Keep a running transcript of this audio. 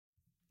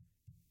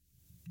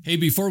Hey,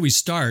 before we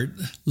start,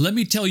 let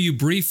me tell you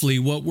briefly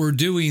what we're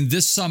doing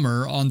this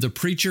summer on the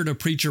Preacher to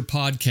Preacher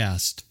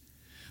podcast.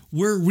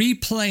 We're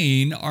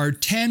replaying our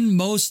 10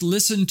 most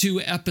listened to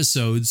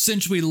episodes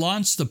since we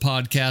launched the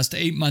podcast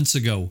 8 months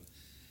ago.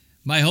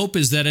 My hope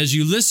is that as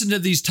you listen to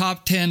these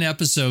top 10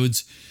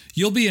 episodes,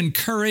 you'll be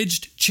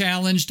encouraged,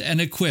 challenged, and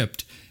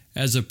equipped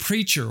as a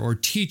preacher or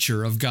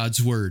teacher of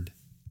God's Word.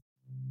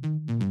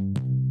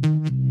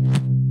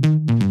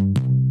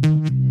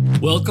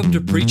 Welcome to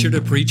Preacher,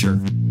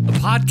 a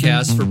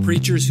podcast for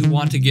preachers who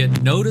want to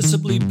get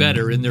noticeably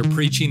better in their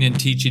preaching and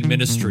teaching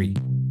ministry.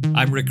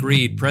 I'm Rick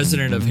Reed,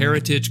 president of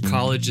Heritage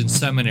College and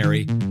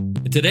Seminary,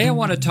 and today I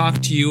want to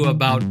talk to you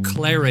about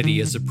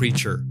clarity as a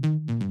preacher,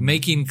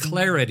 making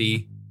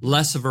clarity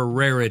less of a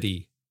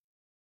rarity.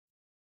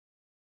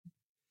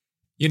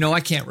 You know, I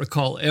can't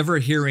recall ever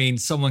hearing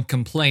someone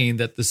complain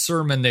that the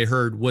sermon they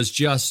heard was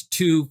just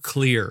too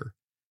clear.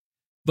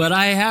 But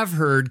I have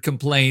heard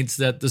complaints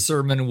that the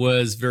sermon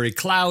was very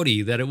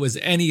cloudy, that it was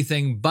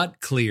anything but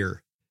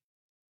clear.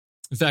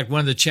 In fact, one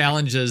of the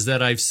challenges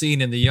that I've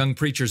seen in the young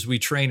preachers we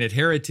train at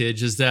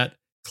Heritage is that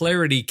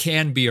clarity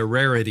can be a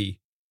rarity.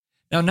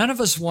 Now, none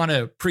of us want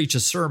to preach a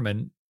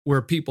sermon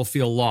where people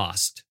feel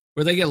lost,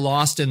 where they get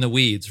lost in the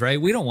weeds, right?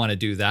 We don't want to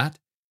do that.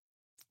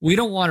 We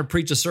don't want to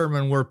preach a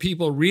sermon where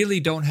people really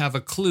don't have a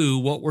clue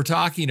what we're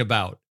talking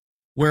about,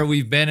 where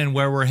we've been and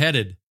where we're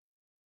headed.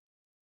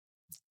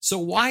 So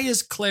why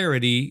is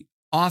clarity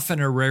often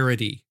a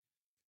rarity?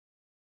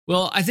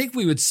 Well, I think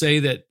we would say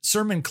that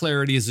sermon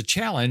clarity is a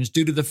challenge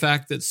due to the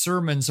fact that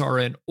sermons are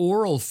an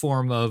oral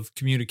form of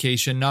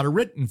communication, not a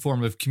written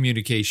form of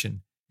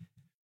communication.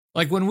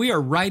 Like when we are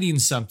writing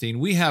something,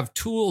 we have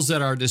tools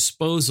at our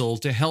disposal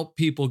to help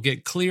people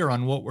get clear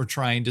on what we're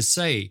trying to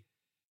say.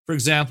 For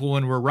example,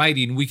 when we're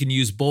writing, we can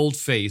use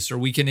boldface or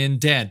we can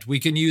indent, we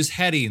can use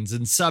headings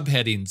and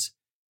subheadings.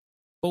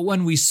 But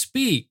when we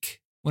speak,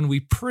 when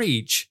we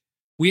preach,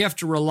 we have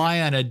to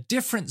rely on a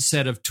different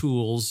set of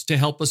tools to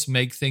help us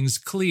make things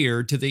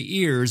clear to the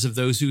ears of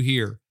those who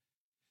hear.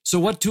 So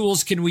what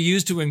tools can we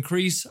use to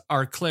increase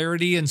our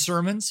clarity in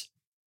sermons?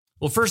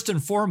 Well, first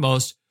and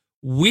foremost,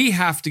 we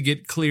have to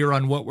get clear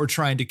on what we're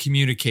trying to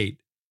communicate.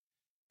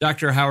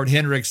 Dr. Howard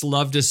Hendricks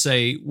loved to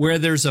say, where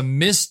there's a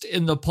mist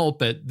in the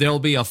pulpit, there'll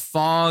be a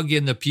fog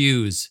in the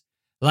pews.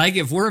 Like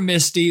if we're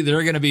misty,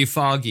 they're going to be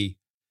foggy.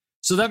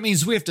 So that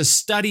means we have to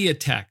study a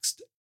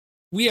text.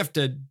 We have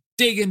to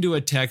dig into a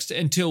text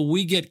until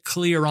we get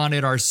clear on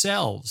it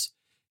ourselves,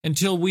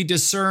 until we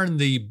discern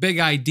the big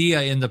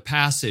idea in the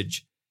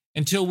passage,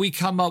 until we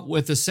come up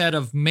with a set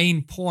of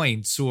main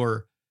points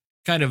or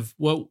kind of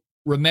what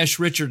Ramesh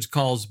Richards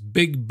calls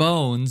big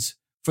bones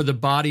for the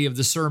body of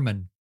the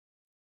sermon.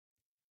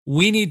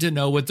 We need to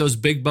know what those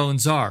big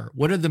bones are.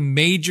 What are the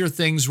major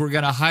things we're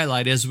going to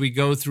highlight as we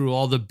go through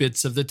all the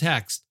bits of the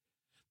text?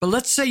 But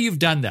let's say you've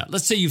done that.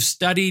 Let's say you've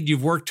studied,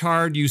 you've worked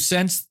hard, you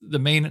sense the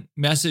main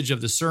message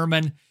of the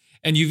sermon,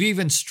 and you've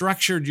even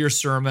structured your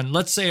sermon,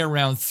 let's say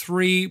around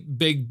 3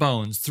 big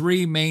bones,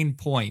 3 main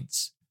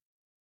points.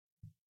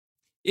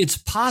 It's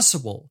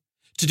possible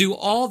to do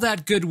all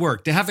that good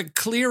work, to have it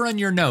clear on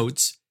your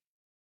notes,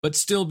 but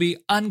still be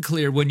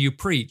unclear when you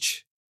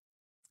preach.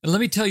 And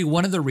let me tell you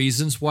one of the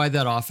reasons why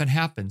that often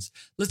happens.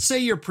 Let's say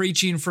you're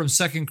preaching from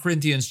 2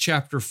 Corinthians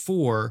chapter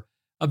 4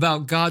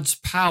 about God's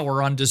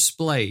power on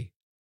display.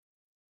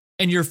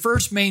 And your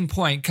first main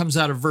point comes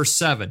out of verse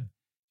 7.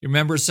 You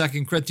remember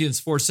 2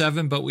 Corinthians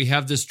 4:7, but we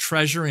have this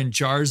treasure in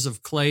jars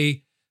of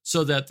clay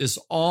so that this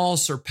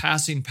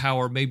all-surpassing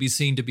power may be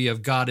seen to be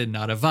of God and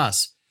not of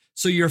us.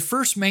 So your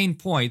first main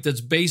point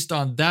that's based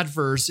on that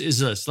verse is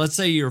this. Let's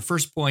say your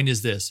first point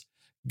is this.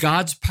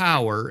 God's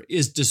power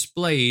is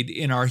displayed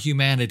in our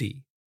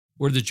humanity.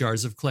 We're the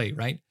jars of clay,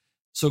 right?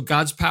 So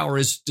God's power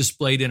is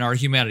displayed in our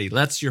humanity.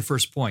 That's your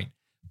first point.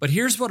 But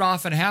here's what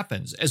often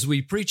happens as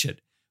we preach it.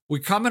 We're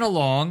coming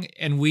along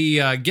and we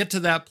get to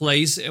that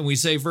place and we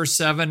say verse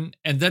 7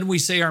 and then we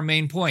say our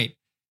main point.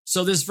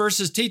 So this verse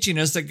is teaching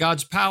us that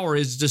God's power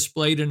is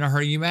displayed in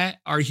our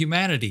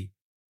humanity.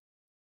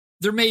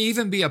 There may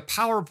even be a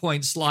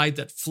PowerPoint slide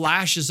that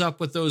flashes up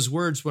with those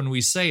words when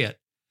we say it,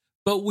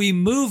 but we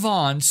move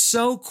on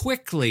so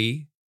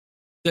quickly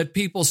that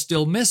people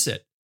still miss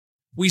it.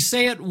 We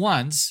say it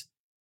once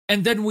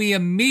and then we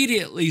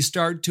immediately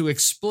start to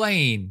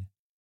explain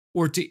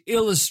or to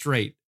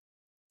illustrate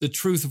the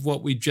truth of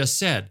what we just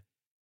said.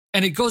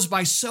 And it goes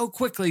by so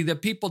quickly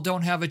that people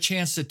don't have a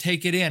chance to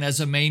take it in as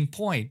a main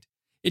point.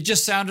 It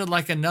just sounded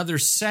like another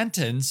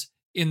sentence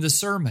in the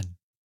sermon.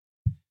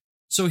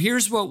 So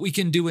here's what we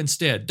can do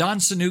instead. Don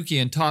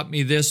Sanukian taught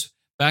me this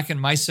back in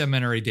my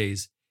seminary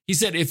days. He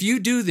said, if you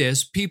do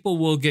this, people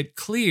will get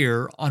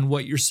clear on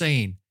what you're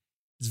saying.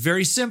 It's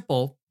very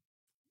simple.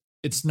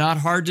 It's not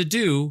hard to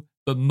do,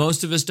 but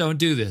most of us don't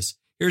do this.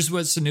 Here's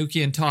what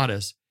Sanukian taught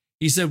us.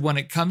 He said, when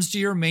it comes to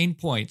your main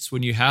points,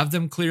 when you have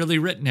them clearly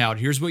written out,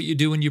 here's what you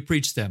do when you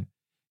preach them.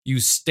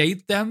 You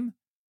state them,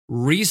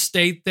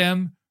 restate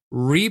them,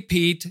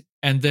 repeat,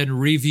 and then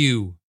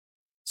review.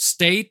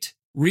 State,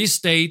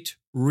 restate,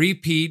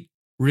 repeat,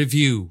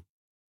 review.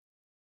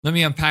 Let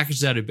me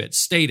unpackage that a bit.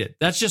 State it.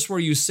 That's just where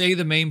you say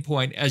the main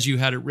point as you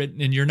had it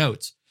written in your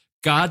notes.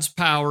 God's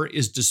power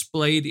is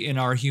displayed in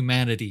our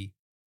humanity.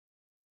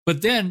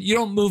 But then you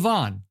don't move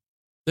on.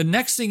 The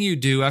next thing you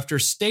do after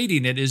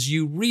stating it is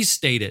you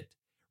restate it.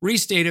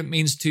 Restate it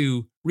means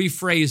to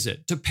rephrase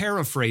it, to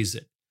paraphrase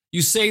it.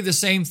 You say the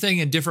same thing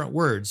in different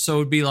words. So it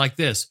would be like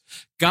this.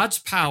 God's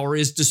power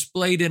is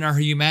displayed in our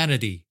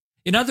humanity.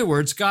 In other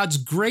words, God's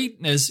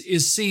greatness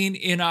is seen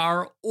in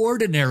our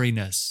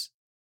ordinariness.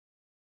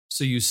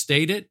 So you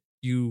state it,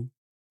 you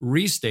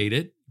restate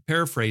it,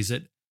 paraphrase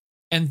it,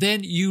 and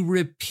then you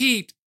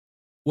repeat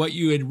what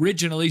you had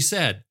originally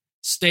said.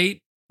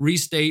 State,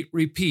 restate,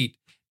 repeat.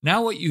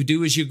 Now what you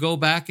do is you go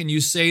back and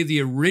you say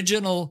the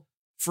original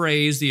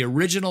phrase, the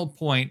original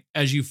point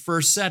as you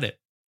first said it.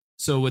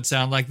 So it would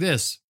sound like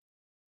this.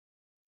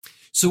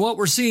 So what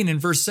we're seeing in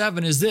verse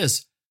 7 is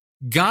this.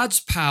 God's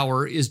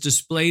power is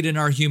displayed in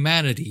our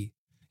humanity.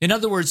 In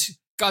other words,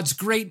 God's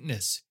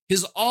greatness,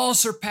 his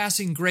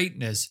all-surpassing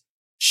greatness,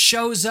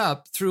 shows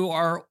up through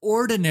our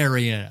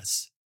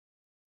ordinariness.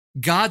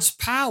 God's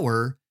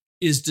power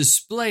is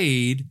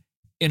displayed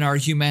in our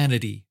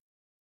humanity.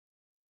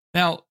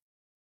 Now,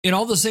 in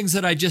all those things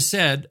that I just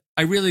said,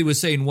 I really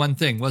was saying one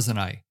thing, wasn't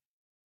I?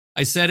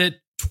 I said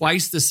it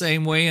twice the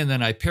same way, and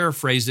then I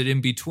paraphrased it in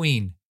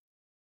between.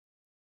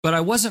 But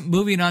I wasn't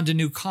moving on to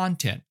new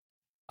content.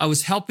 I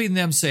was helping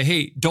them say,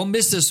 hey, don't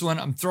miss this one.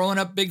 I'm throwing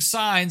up big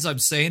signs. I'm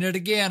saying it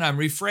again. I'm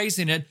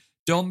rephrasing it.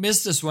 Don't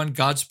miss this one.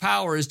 God's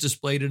power is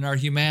displayed in our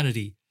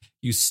humanity.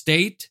 You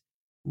state,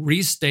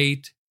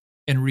 restate,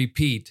 and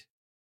repeat.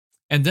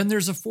 And then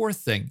there's a fourth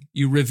thing.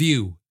 You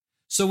review.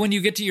 So when you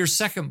get to your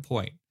second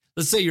point,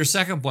 let's say your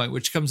second point,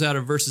 which comes out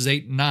of verses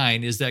 8 and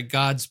 9, is that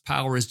God's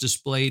power is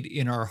displayed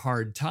in our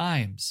hard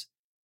times.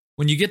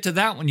 When you get to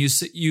that one,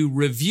 you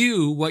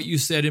review what you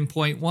said in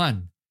point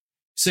 1.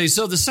 Say,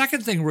 so the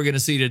second thing we're going to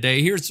see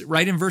today, here's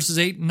right in verses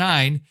 8 and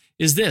 9,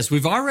 is this.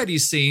 We've already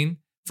seen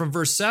from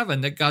verse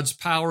 7 that God's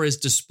power is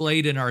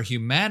displayed in our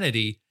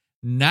humanity.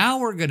 Now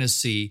we're going to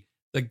see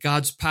that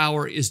God's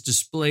power is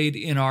displayed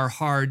in our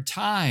hard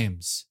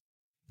times.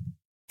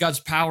 God's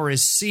power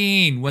is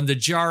seen when the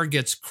jar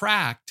gets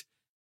cracked.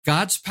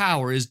 God's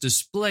power is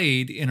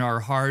displayed in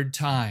our hard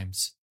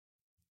times.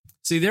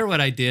 See, there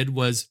what I did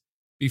was,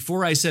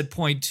 before I said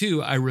point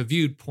 2, I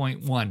reviewed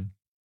point 1.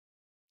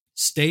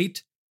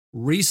 State,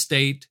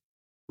 restate,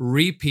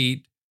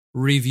 repeat,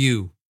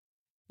 review.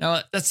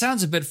 Now, that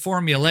sounds a bit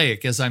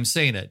formulaic as I'm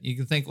saying it. You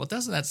can think, well,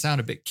 doesn't that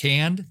sound a bit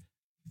canned?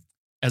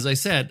 As I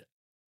said,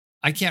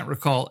 I can't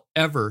recall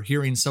ever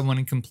hearing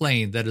someone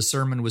complain that a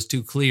sermon was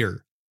too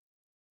clear.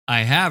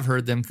 I have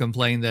heard them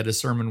complain that a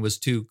sermon was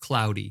too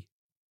cloudy.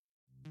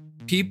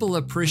 People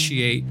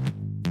appreciate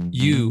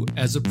you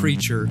as a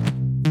preacher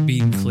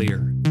being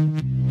clear.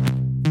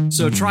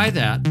 So try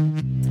that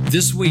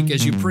this week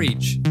as you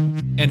preach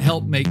and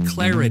help make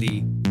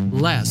clarity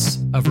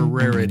less of a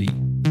rarity.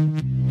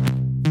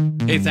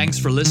 Hey, thanks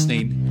for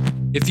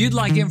listening. If you'd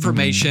like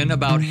information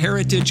about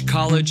Heritage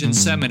College and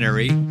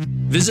Seminary,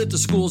 visit the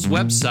school's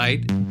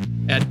website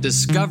at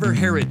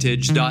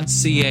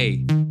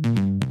discoverheritage.ca.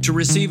 To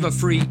receive a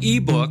free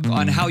ebook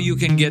on how you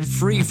can get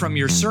free from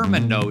your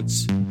sermon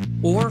notes,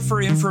 or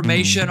for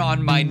information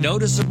on my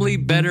Noticeably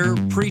Better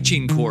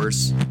Preaching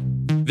course,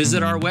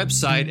 visit our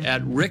website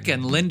at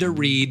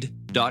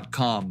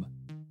rickandlindareed.com.